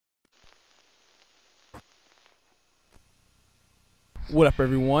What up,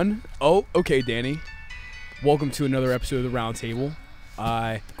 everyone? Oh, okay, Danny. Welcome to another episode of the Roundtable.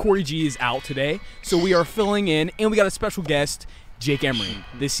 Cory G is out today, so we are filling in, and we got a special guest, Jacob Emery,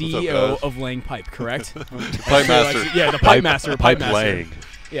 the CEO of Laying Pipe, correct? Pipe master. Yeah, the pipe master. Pipe laying.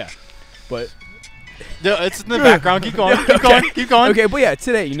 Yeah, but No, it's in the background. Keep going. Keep going. Keep going. okay, but yeah,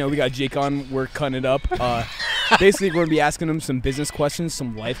 today, we got Jake on. We're cutting it up. Basically, we're going to be asking him some business questions,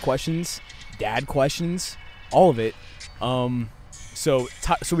 some life questions, dad questions, all of it. So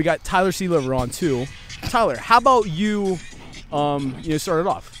we got Tyler Sealover on too. Tyler, how about you? Start it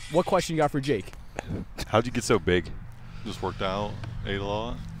off. What question you got for Jake? How'd you get so big? Just worked out, ate a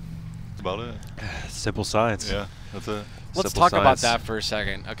lot. That's about it. Simple science. Yeah, that's it. Let's Simple talk about science. that for a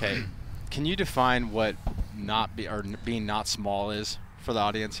second. Okay, can you define what being not small is for the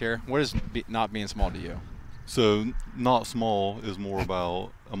audience here? What is not being small to you? So not small is more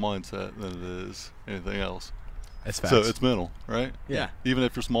about a mindset than it is anything else. That's facts. So it's mental, right? Yeah. Even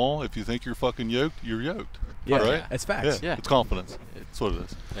if you're small, if you think you're fucking yoked, you're yoked. Yeah, right? that's facts. Yeah. It's confidence. That's what it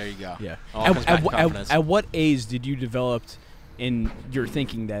is. There you go. Yeah. All comes back to confidence. At what age did you develop in your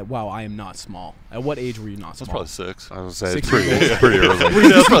thinking that, wow, I am not small? At what age were you not That's small? probably 6. I was gonna say 6 it's years old. pretty early.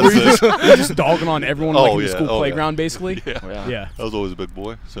 Were you just dogging on everyone like in the school yeah. playground, basically? Yeah. Yeah. I was always a big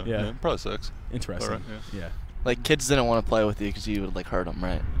boy. So Yeah. probably 6. Interesting. All right, Yeah. Like, kids didn't want to play with you because you would, like, hurt them,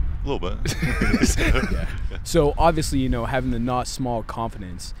 right? A little bit. Yeah. So obviously, having the not small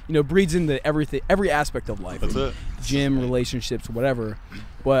confidence, breeds into every aspect of life. That's it. Gym, relationships, whatever.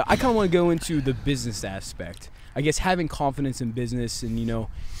 But I kind of want to go into the business aspect. I guess having confidence in business and,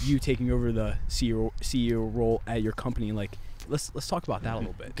 you taking over the CEO role at your company, like, let's talk about that a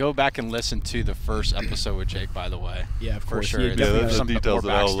little bit. Go back and listen to the first episode with Jake, by the way. Yeah, of For course. sure. Yeah, It's definitely. that some details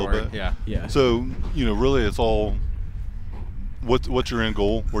more it out a little backstory. bit. Yeah. Yeah. So, really it's all what's your end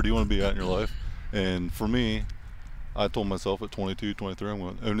goal? Where do you want to be at in your life? And for me, I told myself at 22, 23, I'm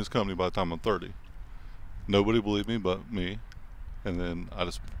going to own this company by the time I'm 30. Nobody believed me but me. And then I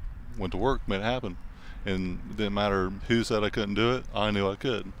just went to work, made it happen. And it didn't matter who said I couldn't do it. I knew I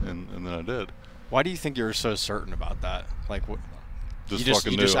could, and then I did. Why do you think you were so certain about that? Like, what? Just you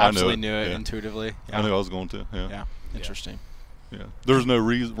fucking just knew. I absolutely knew it. knew it Yeah. intuitively. I knew I was going to. Yeah. Yeah. Interesting. Yeah. There's no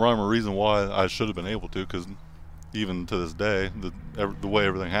rhyme or reason why I should have been able to, because even to this day, the way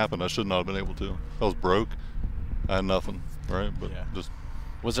everything happened, I should not have been able to. I was broke. I had nothing, right? But Yeah. just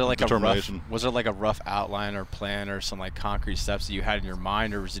Was there like determination. a rough outline or plan or some like concrete steps that you had in your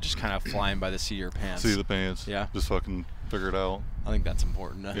mind, or was it just kind of flying by the seat of your pants? see the pants. Yeah. Just fucking figure it out. I think that's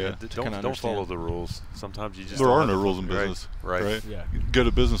important. Yeah. To Don't kinda follow understand. the rules. Sometimes you just There don't are have no the- rules in right, business. Right. Yeah. Go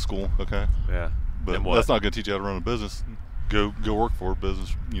to business school, okay? Yeah. But Then what? that's not going to teach you how to run a business. Go work for a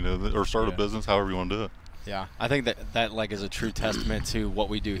business, or start Yeah. a business, however you want to do it. Yeah, I think that like is a true testament to what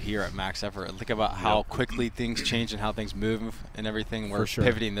we do here at Max Effort. Think about how quickly things change and how things move and everything. We're For sure.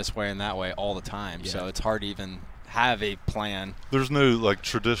 pivoting this way and that way all the time, so Yeah. it's hard to even have a plan. There's no like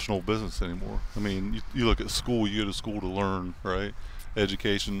traditional business anymore. I mean, you look at school. You go to school to learn, right?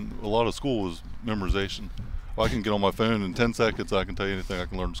 Education. A lot of school is memorization. Well, I can get on my phone in 10 seconds. I can tell you anything I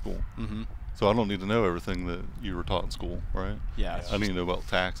can learn in school. Mm-hmm. So I don't need to know everything that you were taught in school, right? Yeah, it's I need to know about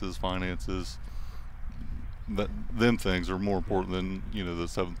taxes, finances. Them things are more important than the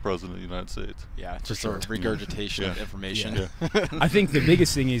 7th president of the United States. yeah, it's just sure. a regurgitation of Yeah. information. Yeah. I think the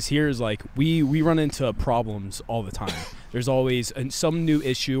biggest thing is here is like we run into problems all the time. There's always some new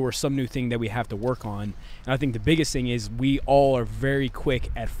issue or some new thing that we have to work on. And I think the biggest thing is we all are very quick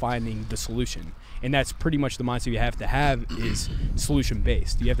at finding the solution. And that's pretty much the mindset you have to have is solution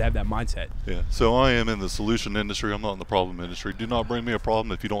based. You have to have that mindset. Yeah. So I am in the solution industry. I'm not in the problem industry. Do not bring me a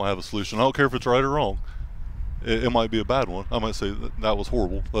problem if you don't have a solution. I don't care if it's right or wrong. It might be a bad one. I might say that was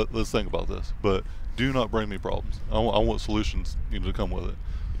horrible. Let's think about this. But do not bring me problems. I want solutions to come with it.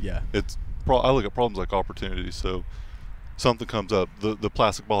 Yeah. I look at problems like opportunities. So something comes up. The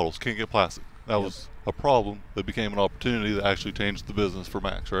plastic bottles can't get plastic. That was a problem that became an opportunity that actually changed the business for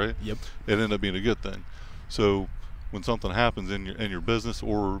Max, right? Yep. It ended up being a good thing. So when something happens in your business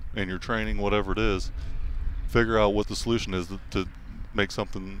or in your training, whatever it is, figure out what the solution is to make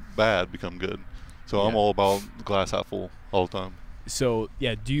something bad become good. So I'm Yeah. all about glass half full all the time. So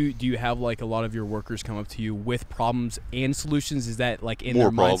yeah, do you have like a lot of your workers come up to you with problems and solutions? Is that like in More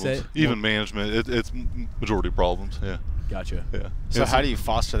their problems. mindset? Even management, it's majority problems. Yeah. Gotcha. Yeah. So It's- how do you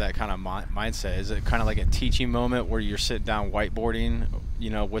foster that kind of mindset? Is it kind of like a teaching moment where you're sitting down whiteboarding,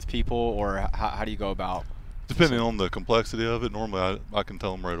 with people, or how do you go about? Depending on the complexity of it, normally I can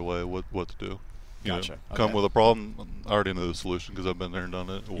tell them right away what to do. Gotcha. Come Okay. with a problem, I already know the solution because I've been there and done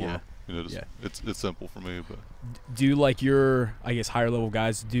it. Or Yeah. just, Yeah. it's simple for me. But Do like your, I guess, higher level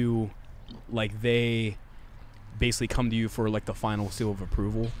guys do, like they basically come to you for like the final seal of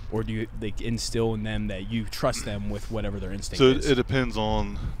approval, or do you like instill in them that you trust them with whatever their instinct So is? it depends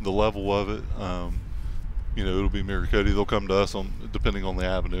on the level of it. You know, it'll be me or Cody. They'll come to us depending on the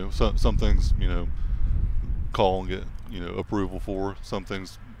avenue. Some things, you know, call and get, you know, approval for. Some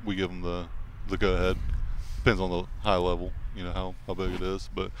things we give them the go ahead. Depends on the high level, you know, how big it is.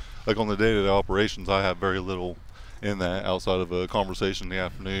 But like on the day-to-day operations, I have very little in that outside of a conversation in the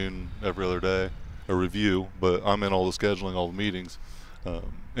afternoon every other day, a review. But I'm in all the scheduling, all the meetings,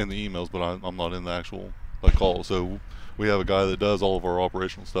 and the emails. But I'm not in the actual like call. So we have a guy that does all of our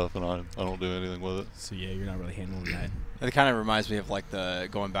operational stuff, and I don't do anything with it. So yeah, you're not really handling that. It kind of reminds me of like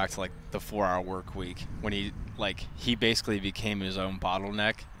going back to like the 4-hour work week when he basically became his own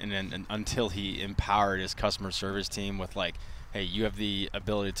bottleneck, and then until he empowered his customer service team with like, hey, you have the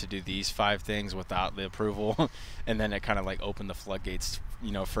ability to do these 5 things without the approval, and then it kind of like opened the floodgates,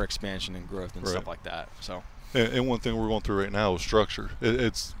 you know, for expansion and growth and stuff like that. So. And one thing we're going through right now is structure.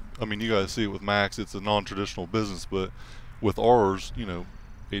 It's I mean, you guys see it with Max. It's a non-traditional business, but with ours, you know,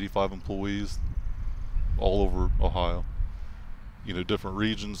 85 employees all over Ohio. You know, different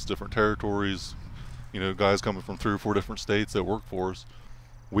regions, different territories, you know, guys coming from 3 or 4 different states that work for us.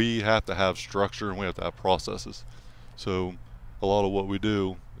 We have to have structure and we have to have processes. So a lot of what we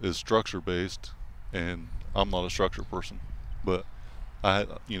do is structure based, and I'm not a structure person, but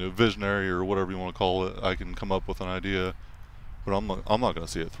you know, visionary or whatever you want to call it, I can come up with an idea, but I'm not going to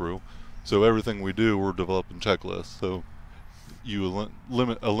see it through. So everything we do, we're developing checklists. So you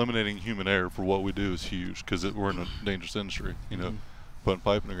eliminating human error for what we do is huge, because we're in a dangerous industry. You know, putting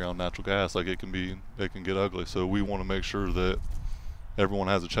pipe in the ground, natural gas, like it can get ugly. So we want to make sure that everyone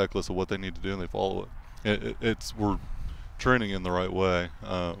has a checklist of what they need to do and they follow it. We're training in the right way.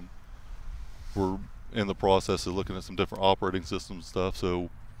 We're in the process of looking at some different operating system stuff, so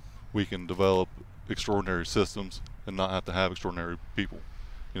we can develop extraordinary systems and not have to have extraordinary people.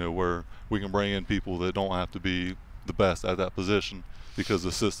 You know, where we can bring in people that don't have to be the best at that position, because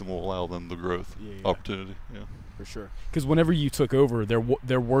the system will allow them the growth opportunity. Yeah, for sure. Because whenever you took over,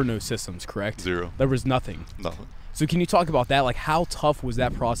 there were no systems, correct? Zero. There was nothing. Nothing. So can you talk about that? Like, how tough was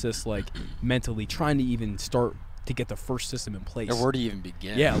that process, like mentally, trying to even start to get the first system in place? Or where do you even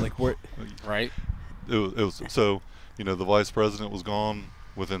begin? Yeah, like where? Right. It was so, you know, the vice president was gone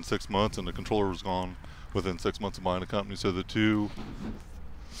within 6 months, and the controller was gone within 6 months of buying the company. So the 2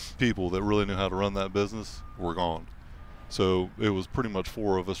 people that really knew how to run that business were gone. So it was pretty much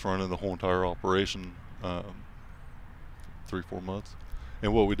 4 of us running the whole entire operation, 3-4 months.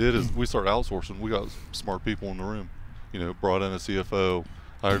 And what we did is we started outsourcing. We got smart people in the room, you know, brought in a CFO,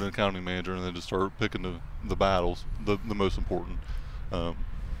 hired an accounting manager, and then just started picking the battles, the most important.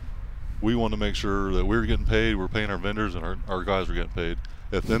 We want to make sure that we're getting paid, we're paying our vendors, and our guys are getting paid.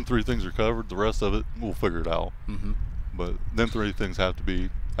 If them 3 things are covered, the rest of it, we'll figure it out. Mm-hmm. But them 3 things have to be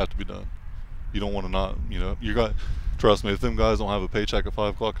done. You don't want to not, you know, trust me, if them guys don't have a paycheck at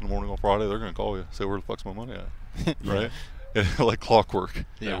 5 o'clock in the morning on Friday, they're going to call you, say, where the fuck's my money at? Right? And like clockwork.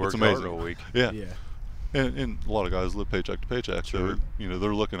 Yeah, it's worked amazing. hard all week. Yeah. Yeah. And a lot of guys live paycheck to paycheck, so, you know,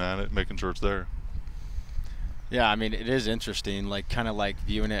 they're looking at it, making sure it's there. Yeah, I mean, it is interesting, like kind of like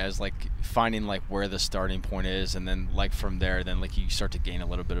viewing it as like finding like where the starting point is, and then like from there, then like you start to gain a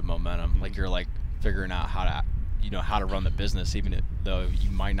little bit of momentum. Like you're like figuring out how to run the business, even though you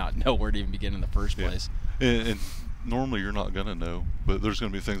might not know where to even begin in the first place. And normally you're not gonna know, but there's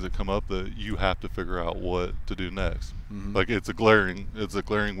gonna be things that come up that you have to figure out what to do next. Mm-hmm. Like it's a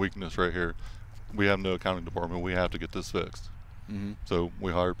glaring weakness right here. We have no accounting department. We have to get this fixed. Mm-hmm. So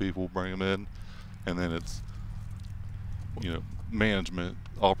we hire people, bring them in, and then it's, you know, management,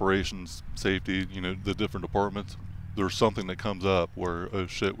 operations, safety, you know, the different departments. There's something that comes up where, oh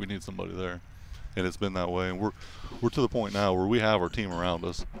shit, we need somebody there. And it's been that way, and we're to the point now where we have our team around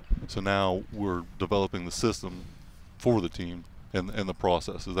us. So now we're developing the system for the team and the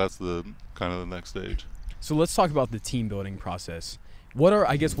processes. That's the kind of the next stage. So let's talk about the team building process. What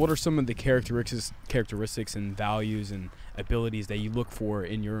are some of the characteristics and values and abilities that you look for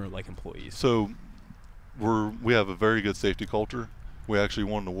in your like employees? So we have a very good safety culture. We actually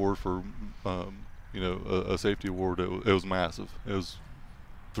won an award for you know, a safety award. It was massive. It was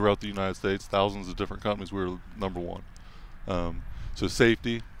throughout the United States, thousands of different companies. We were number 1. So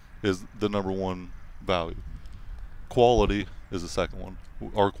safety is the number 1 value. Quality is the second one.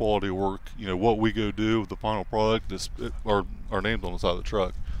 Our quality of work, you know, what we go do, the final product, our name's on the side of the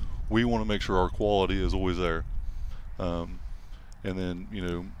truck. We want to make sure our quality is always there. And then, you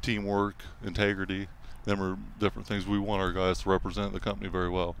know, teamwork, integrity, them are different things. We want our guys to represent the company very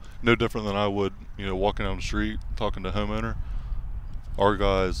well. No different than I would, you know, walking down the street, talking to a homeowner. our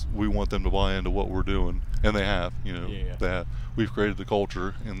guys, we want them to buy into what we're doing, and they have. You know, they have. We've created the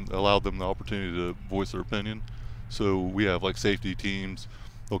culture and allowed them the opportunity to voice their opinion. So we have like safety teams.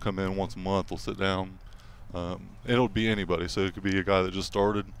 They'll come in once a month. They'll sit down. It'll be anybody. So it could be a guy that just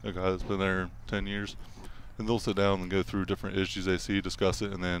started, a guy that's been there 10 years, and they'll sit down and go through different issues they see, discuss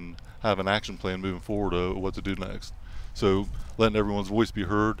it, and then have an action plan moving forward of what to do next. So letting everyone's voice be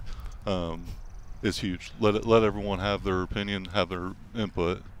heard is huge. Let everyone have their opinion, have their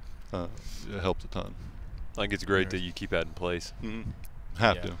input. It helps a ton. I think it's great that you keep that in place.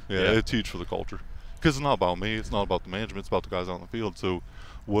 Have to. Yeah, it's huge for the culture. Because it's not about me. It's not about the management. It's about the guys out in the field. So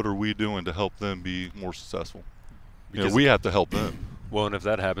what are we doing to help them be more successful? Because we have to help them. Well, and if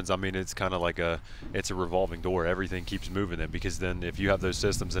that happens, I mean, it's kind of like it's a revolving door. Everything keeps moving then, because then if you have those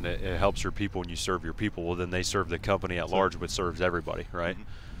systems and it helps your people and you serve your people, well, then they serve the company at large, which serves everybody, right?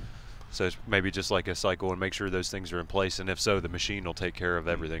 So it's maybe just like a cycle, and make sure those things are in place. And if so, the machine will take care of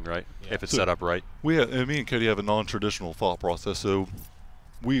everything, right? If it's set up right. And me and Katie have a non-traditional thought process. So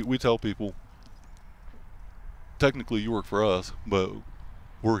we tell people, technically you work for us, but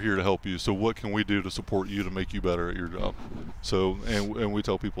we're here to help you. So what can we do to support you to make you better at your job? So, and we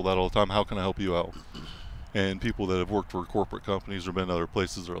tell people that all the time. How can I help you out? And people that have worked for corporate companies or been to other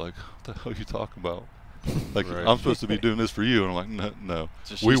places are like, what the hell are you talking about? Like, I'm supposed to be doing this for you. And I'm like, no.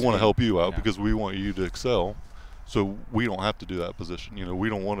 We want to help you out because we want you to excel. So we don't have to do that position. You know, we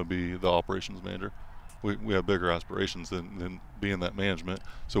don't want to be the operations manager. We have bigger aspirations than being that management.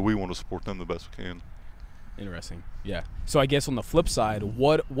 So we want to support them the best we can. Interesting. Yeah. So I guess on the flip side,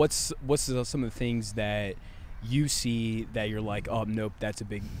 what's some of the things that you see that you're like, oh nope, that's a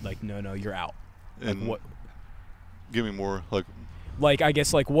big no, you're out. And like, what? Give me more like I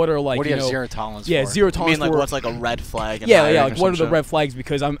guess what are what do you have zero tolerance for? Yeah, zero tolerance. I mean, what's like a red flag? Like what are the red flags?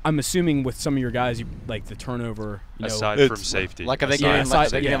 Because I'm assuming with some of your guys, like the turnover. Aside from safety, like are they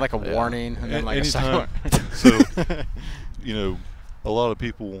getting like a warning and then like anytime. So you know, a lot of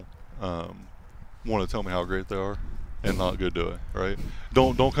people want to tell me how great they are and not go do it, right?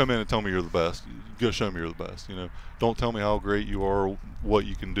 Don't come in and tell me you're the best. Go show me you're the best. You know, don't tell me how great you are, what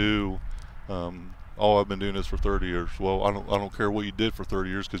you can do. Oh, I've been doing this for 30 years. Well, I don't care what you did for 30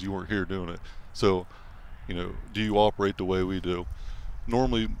 years because you weren't here doing it. So, you know, do you operate the way we do?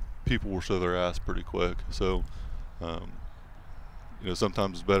 Normally, people will show their ass pretty quick. So, you know,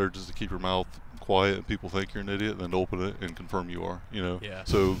 sometimes it's better just to keep your mouth quiet and people think you're an idiot than to open it and confirm you are. You know. Yeah.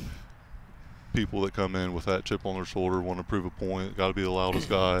 So, people that come in with that chip on their shoulder want to prove a point. Got to be the loudest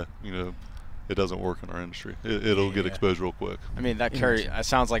guy. You know. It doesn't work in our industry. It'll get exposed real quick. I mean, it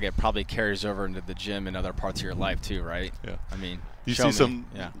sounds like it probably carries over into the gym and other parts of your life too, right? Yeah. I mean, you see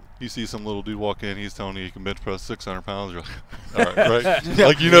some little dude walk in. He's telling you he can bench press 600 pounds. You're like, all right, right?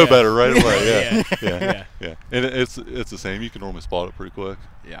 Like you know better right away. Yeah. And it's the same. You can normally spot it pretty quick.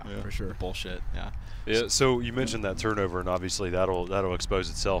 Yeah, for sure. Bullshit. Yeah. Yeah, so you mentioned that turnover, and obviously that'll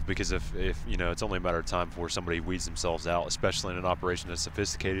expose itself, because if you know, it's only a matter of time before somebody weeds themselves out, especially in an operation as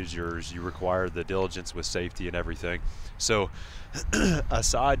sophisticated as yours. You require the diligence with safety and everything. So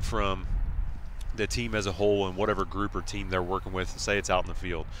aside from the team as a whole and whatever group or team they're working with, say it's out in the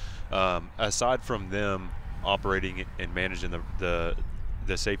field, aside from them operating and managing the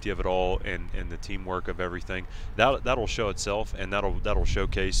safety of it all and the teamwork of everything, that'll show itself, and that'll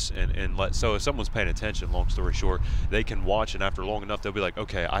showcase and let, so if someone's paying attention, long story short, they can watch, and after long enough they'll be like,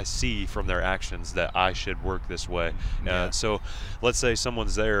 okay, I see from their actions that I should work this way. So let's say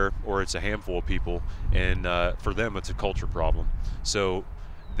someone's there, or it's a handful of people, and for them it's a culture problem. So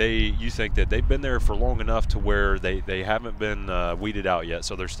you think that they've been there for long enough to where they haven't been weeded out yet,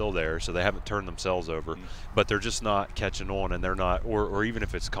 so they're still there, so they haven't turned themselves over, but they're just not catching on, and they're not, or even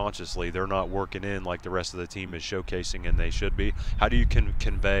if it's consciously, they're not working in like the rest of the team is showcasing and they should be. How do you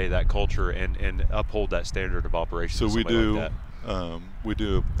convey that culture and uphold that standard of operation? So we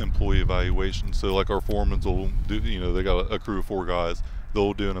do employee evaluation. So like our foremen will do, you know, they got a crew of 4 guys.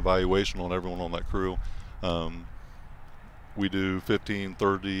 They'll do an evaluation on everyone on that crew. We do 15,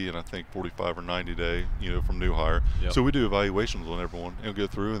 30, and I think 45 or 90 day, you know, from new hire. Yep. So we do evaluations on everyone and go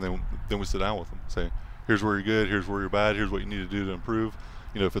through, and then we sit down with them, say, here's where you're good, here's where you're bad, here's what you need to do to improve.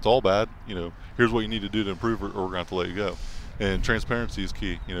 You know, if it's all bad, you know, here's what you need to do to improve, or we're going to have to let you go. And transparency is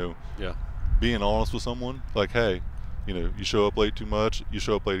key, you know. Yeah. Being honest with someone, like, hey, you know, you show up late too much, you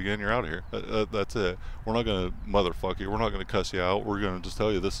show up late again, you're out of here. That's it. We're not going to motherfuck you. We're not going to cuss you out. We're going to just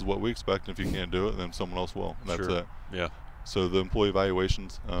tell you this is what we expect, and if you can't do it, then someone else will. And that's it. Yeah. So the employee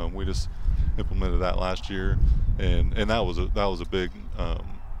evaluations, we just implemented that last year, and that was a big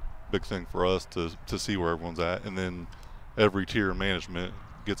thing for us to see where everyone's at, and then every tier of management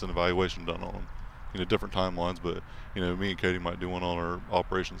gets an evaluation done on them. different timelines. But me and Cody might do one on our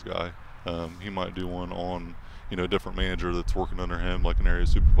operations guy. He might do one on a different manager that's working under him, like an area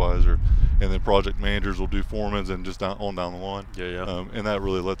supervisor, and then project managers will do foremans and just down the line. And that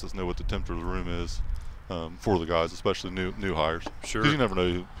really lets us know what the temperature of the room is for the guys, especially new hires. Sure. Because you never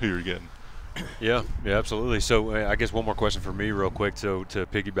know who you're getting. Yeah, absolutely. So I guess one more question for me real quick to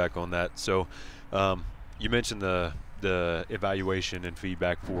piggyback on that. So you mentioned the evaluation and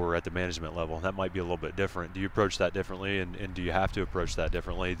feedback for at the management level. That might be a little bit different. Do you approach that differently, and do you have to approach that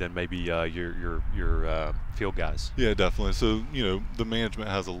differently than maybe your field guys? Yeah, definitely. So the management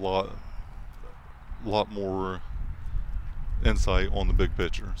has a lot more insight on the big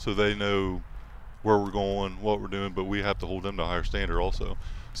picture. So they know where we're going, what we're doing, but we have to hold them to a higher standard also.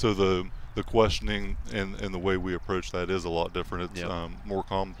 So the questioning and the way we approach that is a lot different. It's more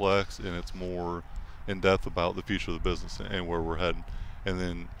complex, and it's more in depth about the future of the business and where we're heading. And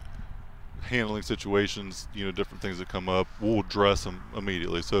then handling situations, different things that come up, we'll address them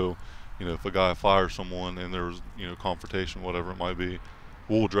immediately. So if a guy fires someone and there's confrontation, whatever it might be,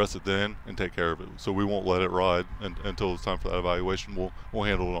 we'll address it then and take care of it. So we won't let it ride until it's time for that evaluation. We'll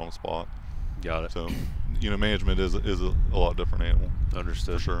handle it on the spot. Got it. So management is a lot different animal.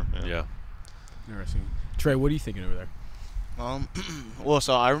 Understood. For sure. Yeah. Interesting. Trey, what are you thinking over there? Well,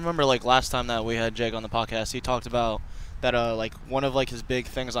 so I remember like last time that we had Jake on the podcast, he talked about that like one of like his big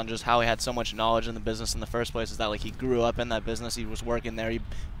things on just how he had so much knowledge in the business in the first place is that like he grew up in that business, he was working there, he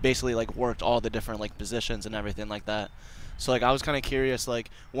basically like worked all the different like positions and everything like that. So like I was kind of curious, like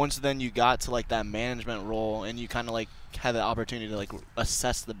once then you got to like that management role and you kind of like had the opportunity to like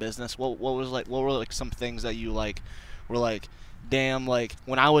assess the business, what were like some things that you like were like, damn, like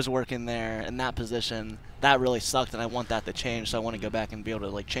when I was working there in that position, that really sucked and I want that to change, so I want to go back and be able to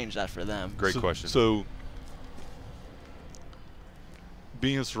like change that for them. Great question. So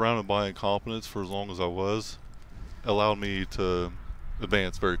being surrounded by incompetence for as long as I was allowed me to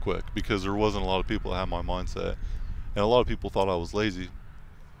advance very quick, because there wasn't a lot of people that had my mindset, and a lot of people thought I was lazy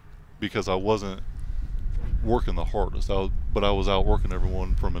because I wasn't working the hardest, but I was out working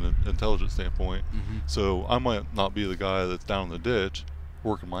everyone from an intelligence standpoint. So I might not be the guy that's down in the ditch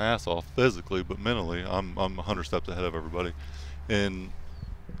working my ass off physically, but mentally I'm 100 steps ahead of everybody. And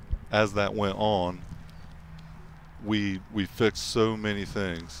as that went on, we fixed so many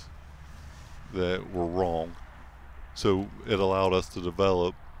things that were wrong, so it allowed us to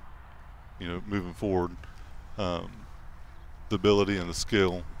develop, moving forward, the ability and the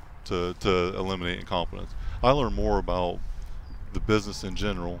skill to eliminate incompetence. I learned more about the business in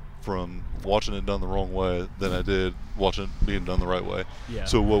general from watching it done the wrong way than I did watching it being done the right way.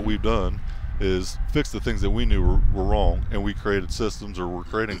 So what we've done is fix the things that we knew were wrong, and we created systems, or we're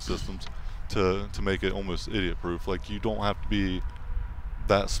creating systems to make it almost idiot proof. Like, you don't have to be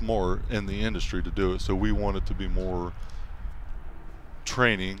that smart in the industry to do it. So we want it to be more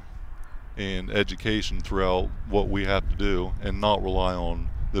training and education throughout what we have to do, and not rely on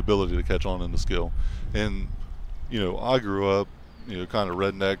the ability to catch on in the skill. And I grew up kind of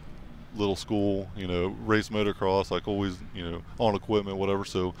redneck little school, race motocross, like always, on equipment, whatever.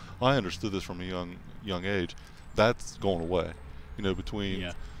 So I understood this from a young age. That's going away,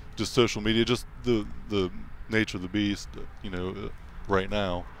 between just social media, just the nature of the beast. Right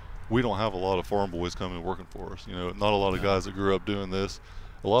now we don't have a lot of farm boys coming and working for us. Not a lot of guys that grew up doing this.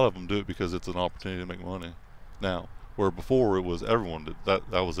 A lot of them do it because it's an opportunity to make money now, where before it was everyone did that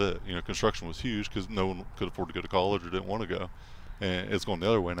was it. Construction was huge because no one could afford to go to college or didn't want to go, and it's going the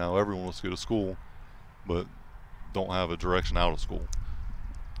other way now. Everyone wants to go to school but don't have a direction out of school.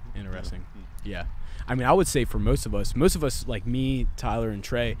 Interesting. Yeah. I mean, I would say for most of us like me, Tyler, and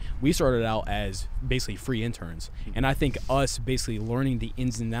Trey, we started out as basically free interns. And I think us basically learning the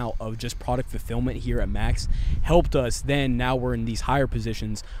ins and outs of just product fulfillment here at Max helped us then, now we're in these higher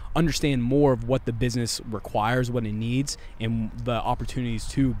positions, understand more of what the business requires, what it needs, and the opportunities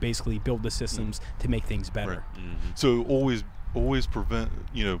to basically build the systems to make things better. So always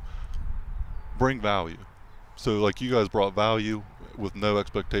bring value. So like you guys brought value with no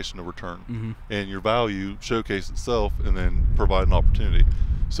expectation of return, and your value showcase itself and then provide an opportunity.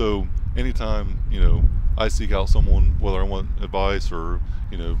 So anytime I seek out someone, whether I want advice or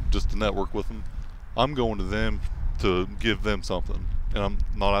just to network with them, I'm going to them to give them something, and I'm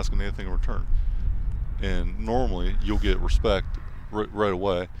not asking anything in return. And normally you'll get respect right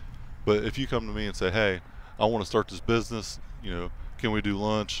away. But if you come to me and say, hey, I want to start this business, can we do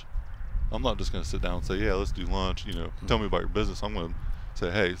lunch? I'm not just going to sit down and say, yeah, let's do lunch, tell me about your business. I'm going to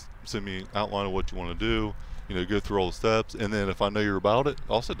say, hey, send me an outline of what you want to do, go through all the steps. And then if I know you're about it,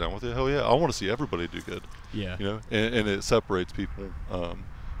 I'll sit down with you. Hell yeah, I want to see everybody do good. And it separates people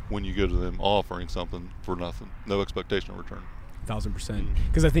when you go to them offering something for nothing, no expectation in return. 1,000%.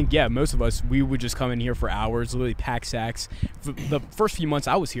 Because I think, most of us, we would just come in here for hours, literally pack sacks. The first few months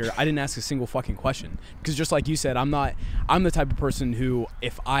I was here, I didn't ask a single fucking question. Because just like you said, I'm the type of person who,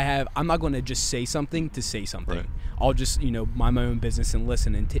 I'm not going to just say something to say something. Right. I'll just, mind my own business and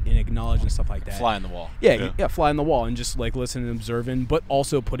listen and acknowledge and stuff like that. Fly on the wall. Yeah, fly on the wall and just like listen and observing, but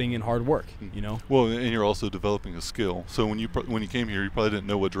also putting in hard work, Well, and you're also developing a skill. So when you came here, you probably didn't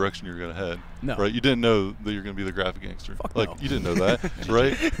know what direction you were going to head. No. Right? You didn't know that you're going to be the graphic gangster. Fuck like, no. you didn't know that,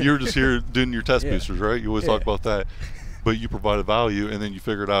 right? You were just here doing your test boosters, right? You always talk about that. But you provided value, and then you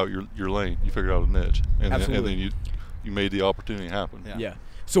figured out your lane. You figured out a niche. And Absolutely. then you made the opportunity happen. Yeah.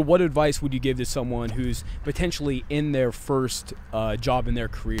 So what advice would you give to someone who's potentially in their first job in their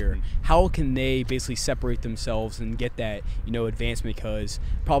career? How can they basically separate themselves and get that, advancement? Because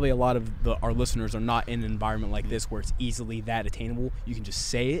probably a lot of our listeners are not in an environment like this where it's easily that attainable. You can just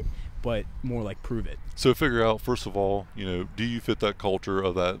say it, but more like prove it. So figure out, first of all, do you fit that culture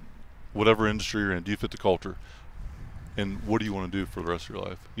of that, whatever industry you're in, do you fit the culture? And what do you want to do for the rest of your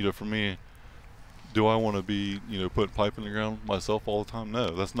life? For me, do I want to be, putting pipe in the ground myself all the time?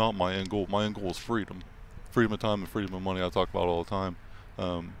 No, that's not my end goal. My end goal is freedom. Freedom of time and freedom of money I talk about all the time.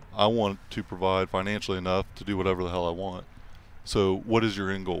 I want to provide financially enough to do whatever the hell I want. So what is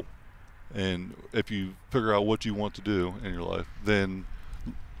your end goal? And if you figure out what you want to do in your life, then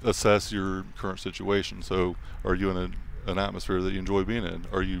assess your current situation. So are you in an atmosphere that you enjoy being in?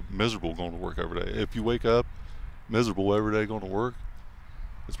 Are you miserable going to work every day? If you wake up miserable every day going to work,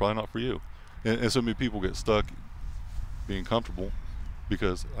 it's probably not for you. And so many people get stuck being comfortable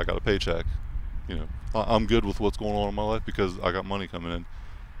because I got a paycheck. I'm good with what's going on in my life because I got money coming in,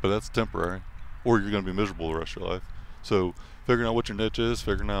 but that's temporary, or you're going to be miserable the rest of your life. So figuring out what your niche is,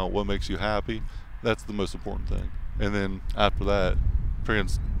 figuring out what makes you happy, that's the most important thing. And then after that,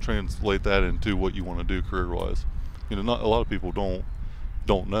 translate that into what you want to do career-wise. Not a lot of people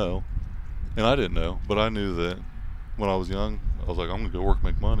don't know, and I didn't know, but I knew that when I was young, I was like, I'm gonna go work,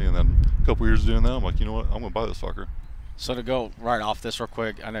 make money, and then a couple years doing that, I'm like, you know what, I'm gonna buy this fucker. So to go right off this real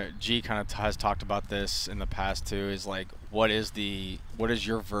quick, I know G kind of has talked about this in the past too. Is like, what is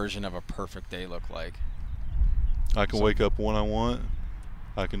your version of a perfect day look like? I can wake up when I want,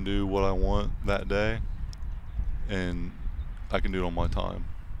 I can do what I want that day, and I can do it on my time.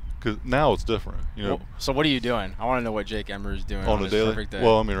 Because now it's different, So what are you doing? I want to know what Jake Emery's doing on a his daily. perfect day.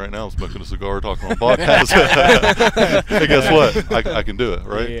 Well, I mean, right now I'm smoking a cigar, talking on a podcast. Hey, guess what? I can do it,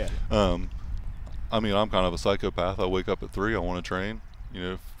 right? Yeah. I mean, I'm kind of a psychopath. I wake up at 3. I want to train,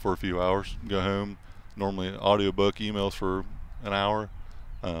 for a few hours. Go home. Normally, an audiobook, emails for an hour.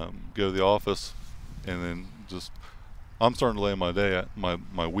 Go to the office, and then I'm starting to lay my day,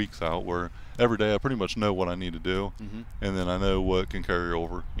 my weeks out where every day I pretty much know what I need to do, and then I know what can carry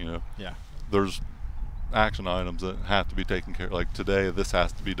over. Yeah. There's action items that have to be taken care of. Like today, this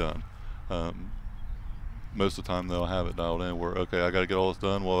has to be done. Most of the time, they'll have it dialed in where, okay, I got to get all this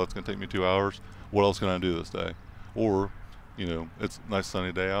done. Well, that's going to take me 2 hours. What else can I do this day? Or, it's a nice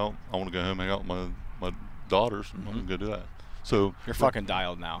sunny day out. I want to go home and hang out with my daughters. I'm going to go do that. So you're fucking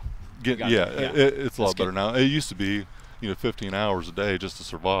dialed now. It's a lot better now. It used to be, 15 hours a day just to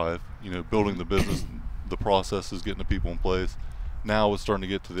survive. Building the business, the processes, getting the people in place. Now it's starting to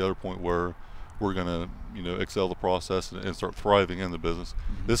get to the other point where we're going to, excel the process and start thriving in the business.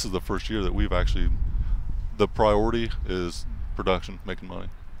 This is the first year that we've actually, the priority is production, making money.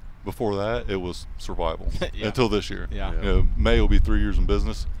 Before that, it was survival until this year. May will be 3 years in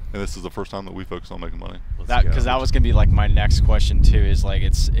business, and this is the first time that we focus on making money. Because that was gonna be like my next question too. Is like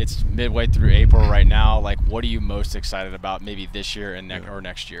it's midway through April right now. Like, what are you most excited about? Maybe this year and or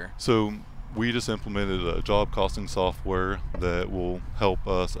next year. So we just implemented a job costing software that will help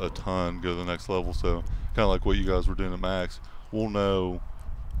us a ton go to the next level. So kind of like what you guys were doing at Max, we'll know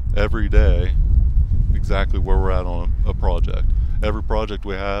every day exactly where we're at on a project. Every project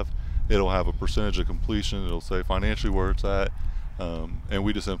we have, it'll have a percentage of completion. It'll say financially where it's at, and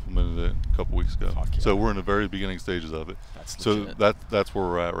we just implemented it a couple weeks ago. So we're in the very beginning stages of it. That's where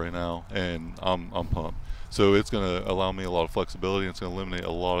we're at right now, and I'm pumped. So it's going to allow me a lot of flexibility. And it's going to eliminate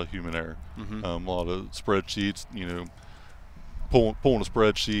a lot of human error, a lot of spreadsheets. Pulling a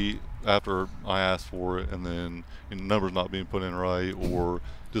spreadsheet after I asked for it, and then numbers not being put in right, or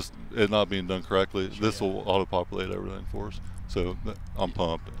just it not being done correctly. This will auto-populate everything for us. So I'm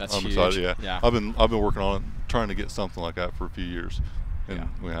pumped. I'm huge. excited. Yeah. I've been working on it, trying to get something like that for a few years, and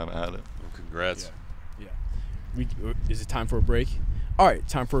we haven't had it. Well, congrats. Is it time for a break? All right,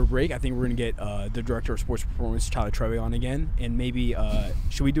 time for a break. I think we're going to get the director of sports performance, Tyler Trevey, on again, and maybe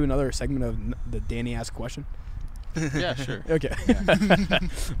should we do another segment of the Danny Ask Question? Yeah, sure. Okay.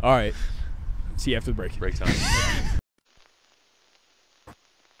 All right. See you after the break. Break time.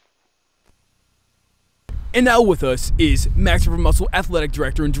 And now with us is Max River Muscle Athletic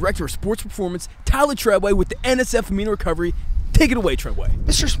Director and Director of Sports Performance, Tyler Treadway with the NSF Amino Recovery. Take it away, Treadway.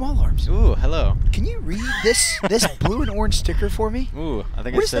 Mr. Small Arms, Ooh, hello. can you read this blue and orange sticker for me? Ooh, I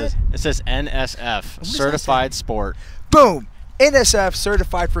think What it is says NSF, does that Certified Sport. Boom! NSF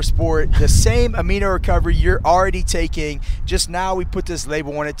certified for sport, the same amino recovery you're already taking. Just now we put this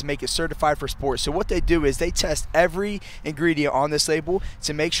label on it to make it certified for sport. So what they do is they test every ingredient on this label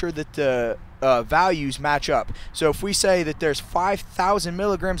to make sure that the values match up. So if we say that there's 5,000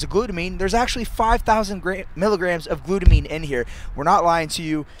 milligrams of glutamine, there's actually 5,000 milligrams of glutamine in here. We're not lying to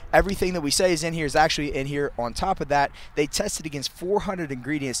you. Everything that we say is in here is actually in here. On top of that, they tested against 400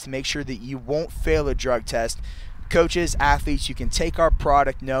 ingredients to make sure that you won't fail a drug test. Coaches, athletes, you can take our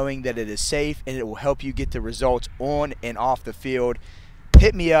product knowing that it is safe and it will help you get the results on and off the field.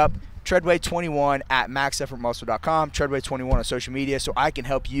 Hit me up, Treadway21 at maxeffortmuscle.com, Treadway21 on social media, so I can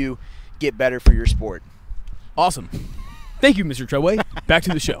help you get better for your sport. Awesome. Thank you, Mr. Treadway. Back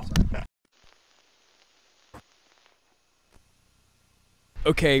to the show.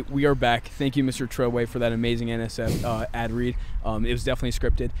 Okay, we are back. Thank you, Mr. Treadway, for that amazing NSF ad read. It was definitely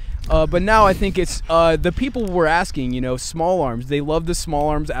scripted. But now I think it's the people were asking, small arms. They love the small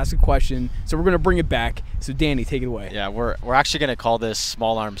arms, ask a question. So we're going to bring it back. So, Danny, take it away. Yeah, we're actually going to call this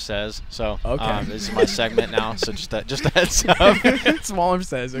Small Arm Says. So Okay. this is my segment now. So just a heads up. Small arm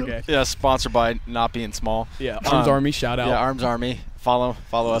says, okay. Yeah, sponsored by Not Being Small. Yeah, Arms Army, shout out. Yeah, Arms Army. Follow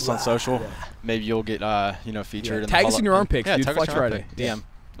us on social. Maybe you'll get featured. Tag us in your arm pics, dude. tag us Flex in your arm Friday. pic.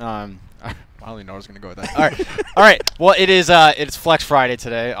 DM. I don't even know where I was gonna go with that. All right. Well, it's Flex Friday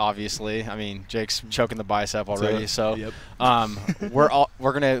today. Obviously, I mean Jake's choking the bicep already, so Yep.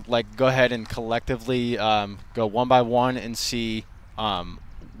 we're gonna go ahead and collectively go one by one and see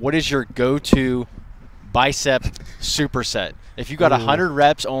what is your go-to bicep superset. If you got 100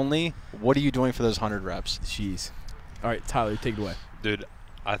 reps only, what are you doing for those 100 reps? Jeez. All right, Tyler, take it away. Dude,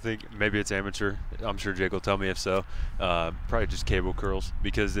 I think maybe it's amateur. I'm sure Jake will tell me if so. Probably just cable curls,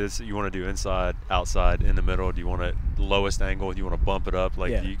 because you want to do inside, outside, in the middle. Do you want it lowest angle? Do you want to bump it up?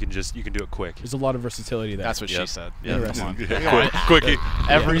 Like Yeah. you can do it quick. There's a lot of versatility there. That's what she Yep. said. Yeah, Interesting. Quickie.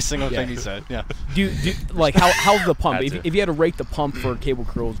 Every single Yeah. thing he said. Yeah. Do like how's the pump? Had to. If you had to rate the pump for cable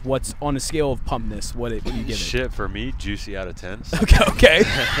curls, what's on a scale of pumpness? What do you give it? Shit, for me, juicy out of 10. Okay.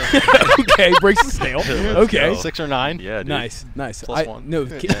 Okay, breaks the scale. Okay. 6 or 9. Yeah, dude. Nice. Plus one. No,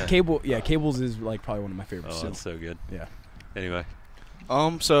 Yeah. cable. Yeah, cables is like probably one of my favorites. Oh, too. that's so good. Yeah. Anyway,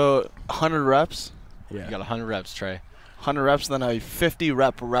 So 100 reps, Yeah. You got 100 reps, Trey. 100 reps, then a 50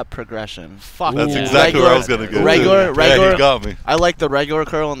 rep progression. Fuck. That's Ooh. exactly where I was gonna go. Regular- Yeah, he got me. I like the regular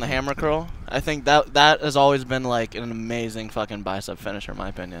curl and the hammer curl. I think that has always been like an amazing fucking bicep finisher in my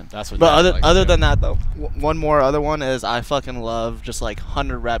opinion. That's what. But Dad likes other too. than that though, one other one is I fucking love just like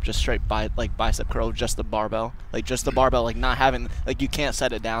 100 rep just straight bicep curl, just the barbell, like not having like you can't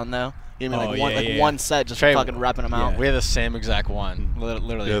set it down though. You know what I mean? Oh, yeah. One set just Trey, fucking repping them out. yeah. We had the same exact one,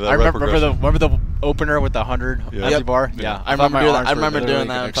 literally. Yeah, that I rep remember the opener with the 100 Yeah. empty Yep. bar. Yeah. Yeah, I thought remember my doing that. arms I were remember literally doing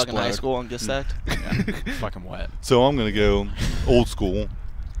that in gonna fucking high explode. school and get sacked. Yeah, fucking wet. So I'm gonna go old school,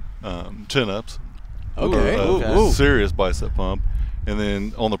 chin ups. Okay. Ooh. Serious bicep pump, and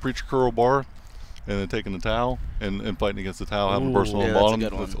then on the preacher curl bar, and then taking the towel and fighting against the towel, having a Ooh. person on Yeah, the that's a bottom.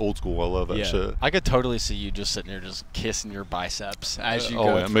 good one. That's old school. I love that Yeah. shit. I could totally see you just sitting there, just kissing your biceps as you go.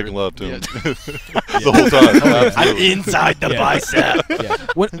 Oh, yeah, through. making love to him Yeah. the whole time. I'm Absolutely. inside the Yeah. bicep.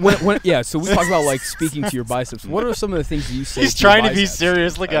 Yeah. Yeah. So we talk about like speaking to your biceps. What are some of the things you say? He's to your trying to be biceps?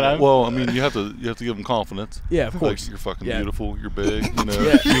 serious. Look at him. Well, I mean, you have to give them confidence. Yeah, of Like, course. you're fucking Yeah. beautiful. You're big. You know,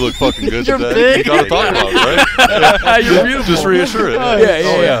 Yeah. you look fucking good You're today. big. You gotta talk about it, right? You're beautiful. Just reassure it.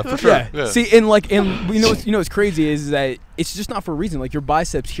 Yeah, for sure. Yeah. See, and what's crazy is that it's just not for a reason. Like your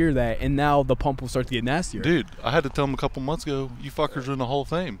biceps hear that, and now the pump will start to get nastier. Dude, I had to tell him a couple months ago, you fuckers are in the Hall of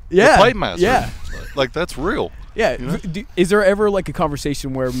Fame. Yeah. The Fight Master. Yeah. Like, that's real. Yeah. You know? Is there ever like a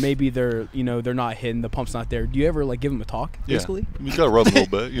conversation where maybe they're not hitting, the pump's not there? Do you ever like give them a talk, basically? Yeah. You gotta rub a little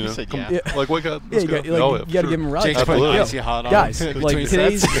bit, you know. said Come- yeah. Like, wake up. Yeah, Let's you go. got, like, Oh, yeah, you for gotta sure. give them a ride. Jake's Absolutely. putting Yeah. icy hot on Guys, between like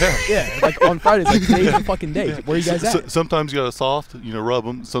today's, sets. like on Fridays, like today's the fucking day. Where you guys at? Sometimes you gotta soft, rub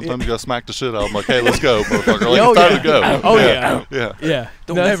them. Sometimes you gotta smack the shit out of them. Like, hey, let's go, motherfucker. Like, Oh, it's time yeah. to go. Oh, yeah. yeah. Yeah. Yeah.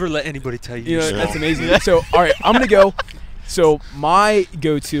 don't No, that's- ever let anybody tell you. You know, Yeah. that's amazing. So, all right, I'm gonna go. So my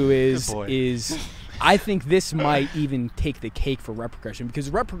go-to is Good boy. I think this might even take the cake for rep progression,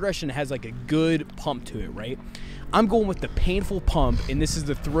 because rep progression has like a good pump to it, right? I'm going with the painful pump, and this is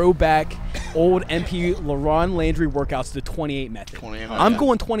the throwback old MP LaRon Landry workouts, the 28 method. 28 I'm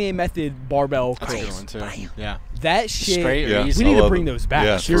going 28 method barbell That's a good curls. one too. Yeah. That shit. Straight or Yeah. easy? We need I to love bring it. those back.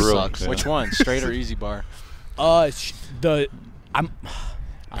 Yeah, for Seriously. real. Yeah. Which one? Straight or easy bar? I'm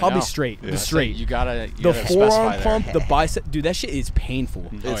I probably know. straight. Yeah. The straight. You gotta The specify forearm there. pump, the bicep, dude, that shit is painful.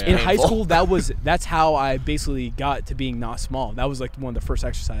 It's In high painful. school, that's how I basically got to being not small. That was like one of the first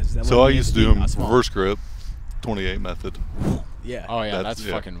exercises. That So led I me used to into do being not small. reverse grip, 28 method. Yeah. Oh yeah, That's- that's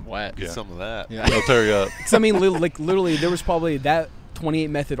yeah. fucking wet. Yeah. Some of that. Yeah. I'll tear you up. Cause I mean, literally, there was probably that 28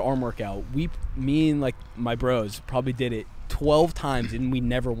 method arm workout. Me and like my bros probably did it 12 times, and we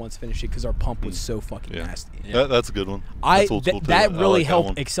never once finished it because our pump was so fucking Yeah. nasty. Yeah. That's a good one. I That's old school too. that I really like helped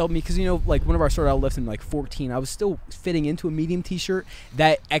that one. excel me because like whenever I started out lifting like 14, I was still fitting into a medium t-shirt.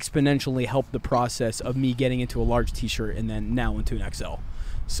 That exponentially helped the process of me getting into a large t-shirt and then now into an XL.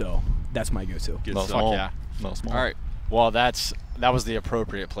 So that's my go-to. Good Not stuff. small. yeah. Not small. All right. Well, that was the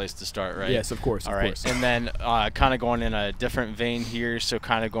appropriate place to start, right? Yes, of course. All of right, course. and then kind of going in a different vein here, so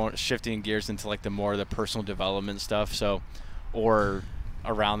kind of shifting gears into like the more of the personal development stuff, so or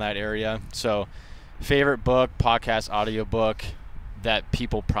around that area. So, favorite book, podcast, audiobook that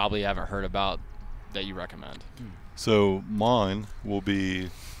people probably haven't heard about that you recommend? So mine will be,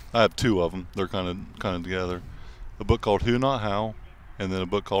 I have two of them. They're kind of together. A book called Who Not How, and then a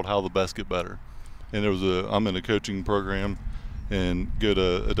book called How the Best Get Better. And I'm in a coaching program and go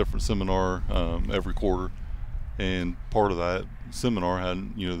to a different seminar every quarter. And part of that seminar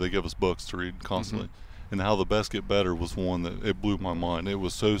they give us books to read constantly. And How the Best Get Better was one that it blew my mind. It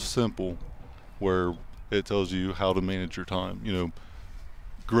was so simple, where it tells you how to manage your time.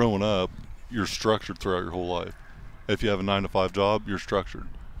 Growing up, you're structured throughout your whole life. If you have a 9-to-5 job, you're structured.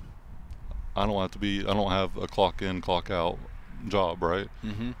 I don't have a clock in, clock out job, right?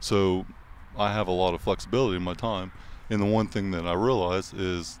 Mm-hmm. So I have a lot of flexibility in my time. And the one thing that I realize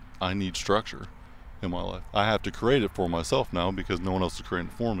is I need structure in my life. I have to create it for myself now because no one else is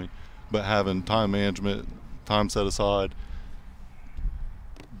creating it for me. But having time management, time set aside,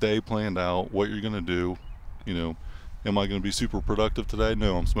 day planned out, what you're going to do, am I going to be super productive today?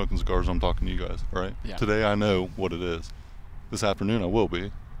 No, I'm smoking cigars. I'm talking to you guys, right? Yeah. Today I know what it is. This afternoon I will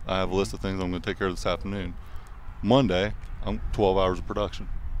be. I have a list of things I'm going to take care of this afternoon. Monday, I'm 12 hours of production.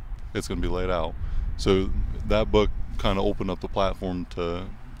 It's going to be laid out. So that book kind of opened up the platform to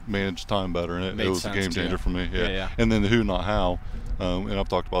manage time better, and it Made was a sense game to you. changer for me. Yeah. Yeah. And then the Who Not How, and I've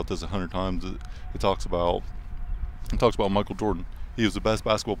talked about this 100 times. It talks about Michael Jordan. He was the best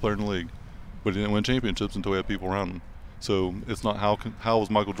basketball player in the league, but he didn't win championships until he had people around him. So it's not how was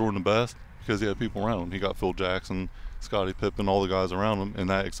Michael Jordan the best, because he had people around him. He got Phil Jackson, Scottie Pippen, all the guys around him, and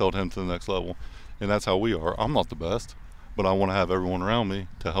that excelled him to the next level. And that's how we are. I'm not the best, but I want to have everyone around me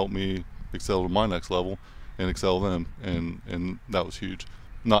to help me excel to my next level and excel them. And that was huge.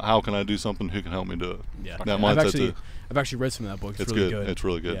 Not how can I do something, who can help me do it. Yeah. That mindset I've actually read some of that book. it's really good. It's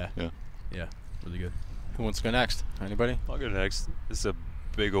really good. Yeah. Yeah. Really good. Who wants to go next? Anybody? I'll go next. This is a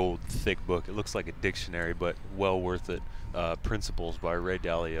big old thick book. It looks like a dictionary, but well worth it. Principles by Ray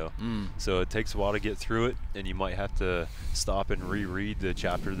Dalio. So it takes a while to get through it, and you might have to stop and reread the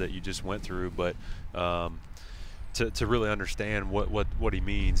chapter that you just went through, but to really understand what he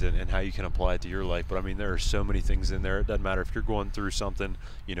means and how you can apply it to your life. But I mean, there are so many things in there. It doesn't matter if you're going through something,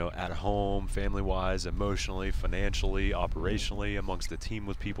 at home, family-wise, emotionally, financially, operationally, amongst a team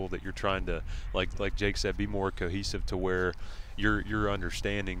with people that you're trying to, like Jake said, be more cohesive to where you're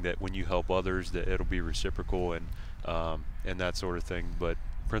understanding that when you help others that it'll be reciprocal and that sort of thing. But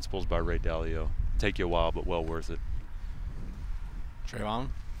Principles by Ray Dalio. Take you a while, but well worth it. Trayvon?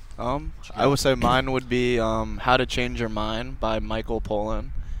 I would say mine would be How to Change Your Mind by Michael Pollan,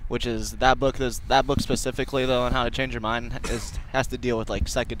 which is that book specifically though, on how to change your mind has to deal with like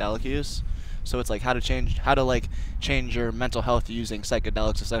psychedelic use. So it's like how to change your mental health using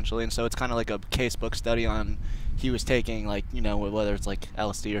psychedelics essentially. And so it's kind of like a casebook study on he was taking like whether it's like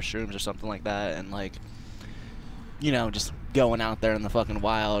LSD or shrooms or something like that, and like just going out there in the fucking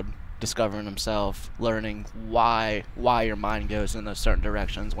wild, discovering himself, learning why your mind goes in those certain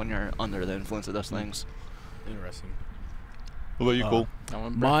directions when you're under the influence of those things. Interesting. What about you, Cole?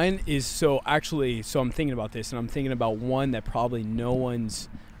 Mine is so I'm thinking about this, and I'm thinking about one that probably no one's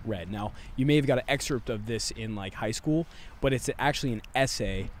read. Now, you may have got an excerpt of this in like high school, but it's actually an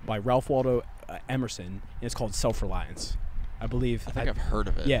essay by Ralph Waldo Emerson, and it's called Self-Reliance. I believe. I think I've heard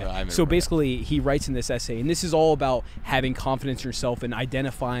of it. Yeah. But I haven't So read it. basically, he writes in this essay, and this is all about having confidence in yourself and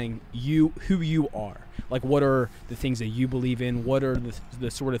identifying who you are. Like, what are the things that you believe in? What are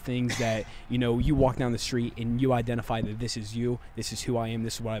the sort of things that, you know, you walk down the street and you identify that this is you, this is who I am,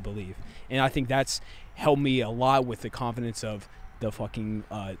 this is what I believe. And I think that's helped me a lot with the confidence of the fucking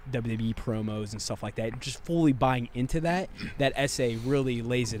WWE promos and stuff like that. Just fully buying into that. That essay really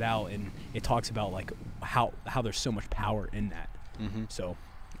lays it out, and it talks about like how there's so much power in that. Mm-hmm. So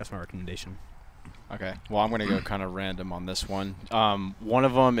that's my recommendation. Okay. Well, I'm going to go kind of random on this one. One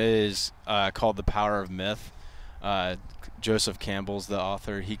of them is called The Power of Myth. Joseph Campbell's the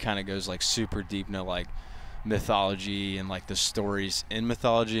author. He kind of goes like super deep into like mythology and like the stories in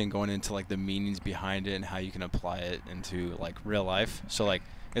mythology and going into like the meanings behind it and how you can apply it into like real life. So like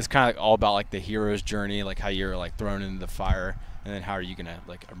it's kind of like all about like the hero's journey, like how you're like thrown into the fire and then how are you gonna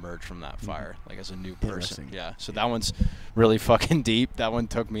like emerge from that fire like as a new person. Yeah, so that one's really fucking deep. That one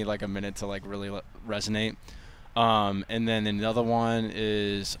took me like a minute to like really resonate. And then another one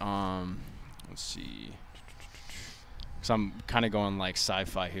is let's see, because I'm kind of going like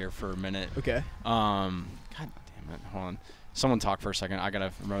sci-fi here for a minute. Okay. God damn it, hold on, someone talk for a second. I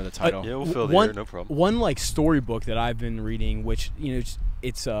gotta remember the title. Yeah, we'll fill the air, no problem. One like storybook that I've been reading, which, you know,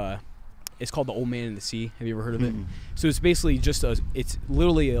 it's called The Old Man and the Sea. Have you ever heard of it? So it's basically just it's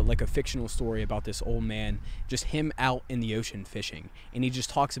literally like a fictional story about this old man, just him out in the ocean fishing, and he just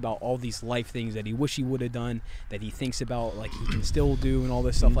talks about all these life things that he wish he would have done, that he thinks about like he can still do, and all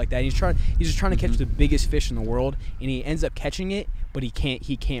this stuff like that. And he's just trying to catch the biggest fish in the world, and he ends up catching it, but he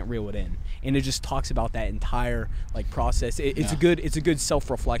can't reel it in. And it just talks about that entire like process. It's a good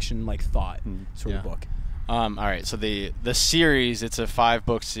self-reflection like thought sort of book. All right, so the series, it's a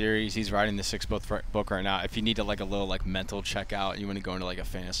 5-book series. He's writing the 6th book right now. If you need to like a little like mental checkout, you want to go into like a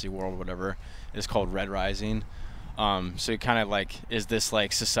fantasy world or whatever, it's called Red Rising. So it kind of like is this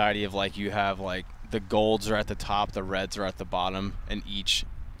like society of like you have like the golds are at the top, the reds are at the bottom, and each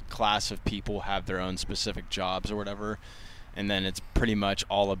class of people have their own specific jobs or whatever. And then it's pretty much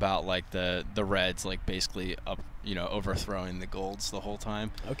all about like the reds like basically overthrowing the golds the whole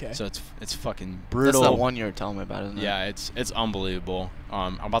time. Okay. So it's fucking brutal. That's that one you were telling me about, isn't it? Yeah, it's unbelievable.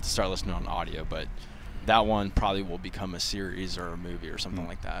 I'm about to start listening on audio, but that one probably will become a series or a movie or something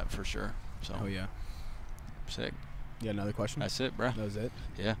like that for sure. So. Oh yeah. Sick. You got another question? That's it, bro. That was it?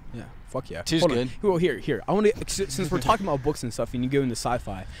 Yeah. Yeah. Fuck yeah. Two's Hold good. on. Well, here. I want to, since we're talking about books and stuff, and you go into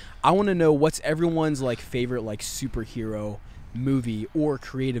sci-fi, I want to know what's everyone's like favorite like superhero movie or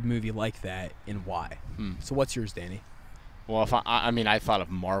creative movie like that, and why. So what's yours, Danny? Well, if I thought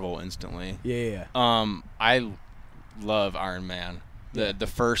of Marvel instantly. Yeah. I love Iron Man. The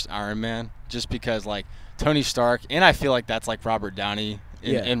first Iron Man, just because like Tony Stark, and I feel like that's like Robert Downey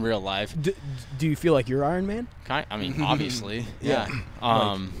in real life. Do you feel like you're Iron Man? I mean, obviously. Yeah.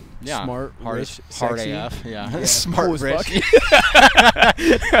 Yeah. Smart, rich, hard sexy. AF. Yeah. Smart, Cool as rich.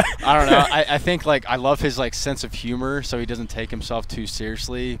 I don't know. I think like I love his like sense of humor, so he doesn't take himself too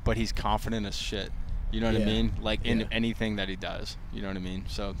seriously, but he's confident as shit. You know what I mean? Like in anything that he does. You know what I mean?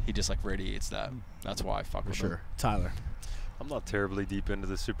 So he just like radiates that. That's why I fuck with him. Tyler. I'm not terribly deep into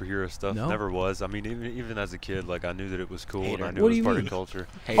the superhero stuff. No? Never was. I mean, even as a kid, like I knew that it was cool and I knew What it do was you part mean? of culture.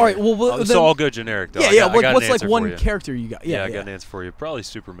 All right. Well, So I'll go generic though. Yeah. I got an What's like answer one for you. character you got? Yeah. I got an answer for you. Probably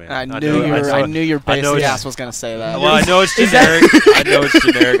Superman. I knew your basic ass was gonna say that. Well, I know it's generic. I know it's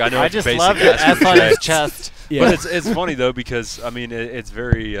generic. I know I it's just basic loved it. ass I thought for his today. chest. Yeah. But it's funny though because I mean it's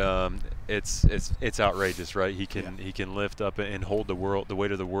very it's outrageous, right? He can lift up and hold the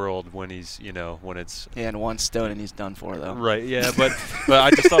weight of the world when he's when it's and one stone and he's done for though. right. Yeah, but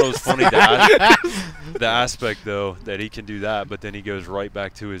I just thought it was funny the aspect though that he can do that, but then he goes right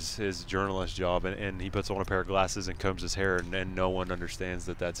back to his journalist job and he puts on a pair of glasses and combs his hair and no one understands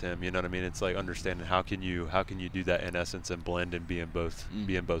that that's him. You know what I mean? It's like understanding how can you do that in essence and blend and be in both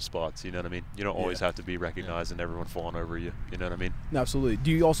spots. You know what I mean? You don't always have to be recognized and everyone falling over you. You know what I mean? Absolutely.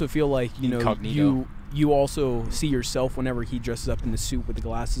 Do you also feel like Incognito. you also see yourself whenever he dresses up in the suit with the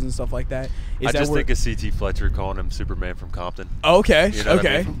glasses and stuff like that? I just think of C.T. Fletcher calling him Superman from Compton. Oh, okay. You know what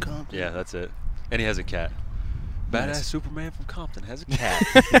I Okay. mean? Yeah, that's it. And he has a cat. Nice. Badass Superman from Compton has a cat.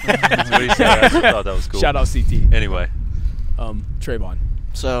 That's what he said. I just thought that was cool. Shout out CT. Anyway. Trayvon.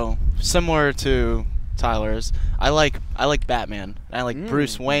 So similar to Tyler's, I like Batman. I like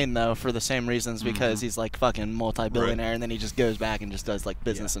Bruce Wayne though for the same reasons because he's like fucking multi-billionaire and then he just goes back and just does like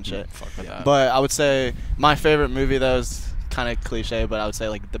business and shit. Fuck with that. But I would say my favorite movie though is kind of cliche, but I would say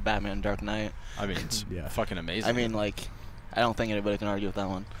like the Batman Dark Knight. I mean, it's fucking amazing. I mean, like, I don't think anybody can argue with that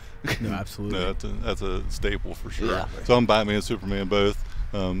one. No, absolutely. No, that's a staple for sure. Yeah. So I'm Batman, Superman, both.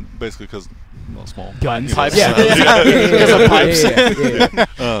 basically because I'm not small. Guns. Pipes. Yeah. Because of pipes. Yeah.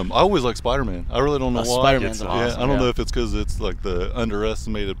 I always like Spider-Man. I really don't know why. Spider-Man's Yeah, awesome. I don't know if it's because it's like the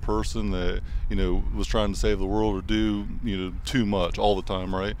underestimated person that was trying to save the world or do too much all the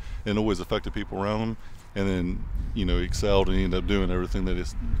time, right? And always affected people around him. And then he excelled and he ended up doing everything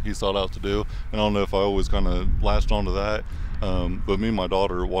that he sought out to do. And I don't know if I always kind of latched onto that. But me and my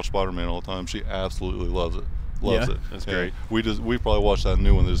daughter watch Spider-Man all the time. She absolutely loves it. Loves it. That's great. We probably watched that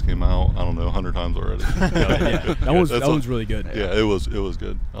new one that just came out. I don't know, 100 times already. Yeah. That one's really good. Yeah, it was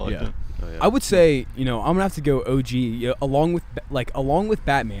good. I liked it. Oh, yeah. I would say, I'm gonna have to go OG along with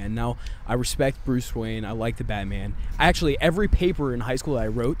Batman. Now, I respect Bruce Wayne. I like the Batman. Actually, every paper in high school that I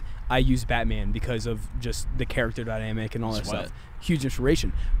wrote, I used Batman because of just the character dynamic and all that stuff. Huge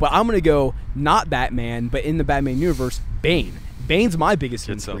inspiration. But I'm gonna go not Batman, but in the Batman universe, Bane. Bane's my biggest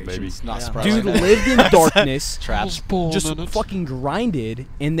Get some, inspiration. baby. It's not Yeah. surprising. Dude lived in darkness, Traps. just fucking grinded,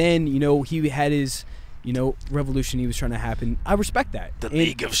 and then he had his revolution he was trying to happen. I respect that. The And-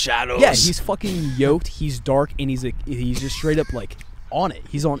 League of Shadows. Yeah, he's fucking yoked. He's dark, and he's just straight up like on it.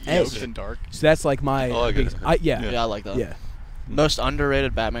 He's on edge. Yoked and dark. So that's like my I like it. biggest, yeah. Yeah, I like that. Yeah. Most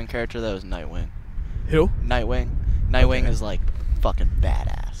underrated Batman character though is Nightwing. Who? Nightwing Okay. is like fucking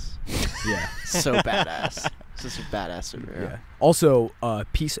badass. Yeah. So badass. Such a badass superhero. Yeah. Also,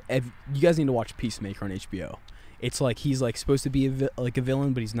 you guys need to watch Peacemaker on HBO. It's like he's like supposed to be a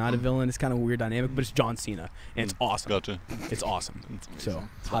villain, but he's not a villain. It's kind of a weird dynamic, but it's John Cena, and it's awesome. Gotcha. It's awesome. So why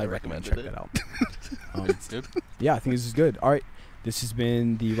I highly recommend check recommended that out. It's good. Yeah, I think this is good. All right, this has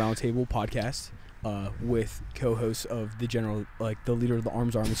been the Roundtable podcast with co-hosts of the leader of the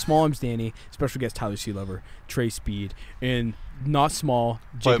Arms Army, Small Arms Danny, special guest Tyler Sealover, Trey Speed, and not small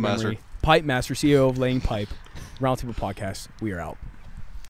Jacob Emery, Pipe Master, CEO of Laying Pipe. Roundtable podcast. We are out.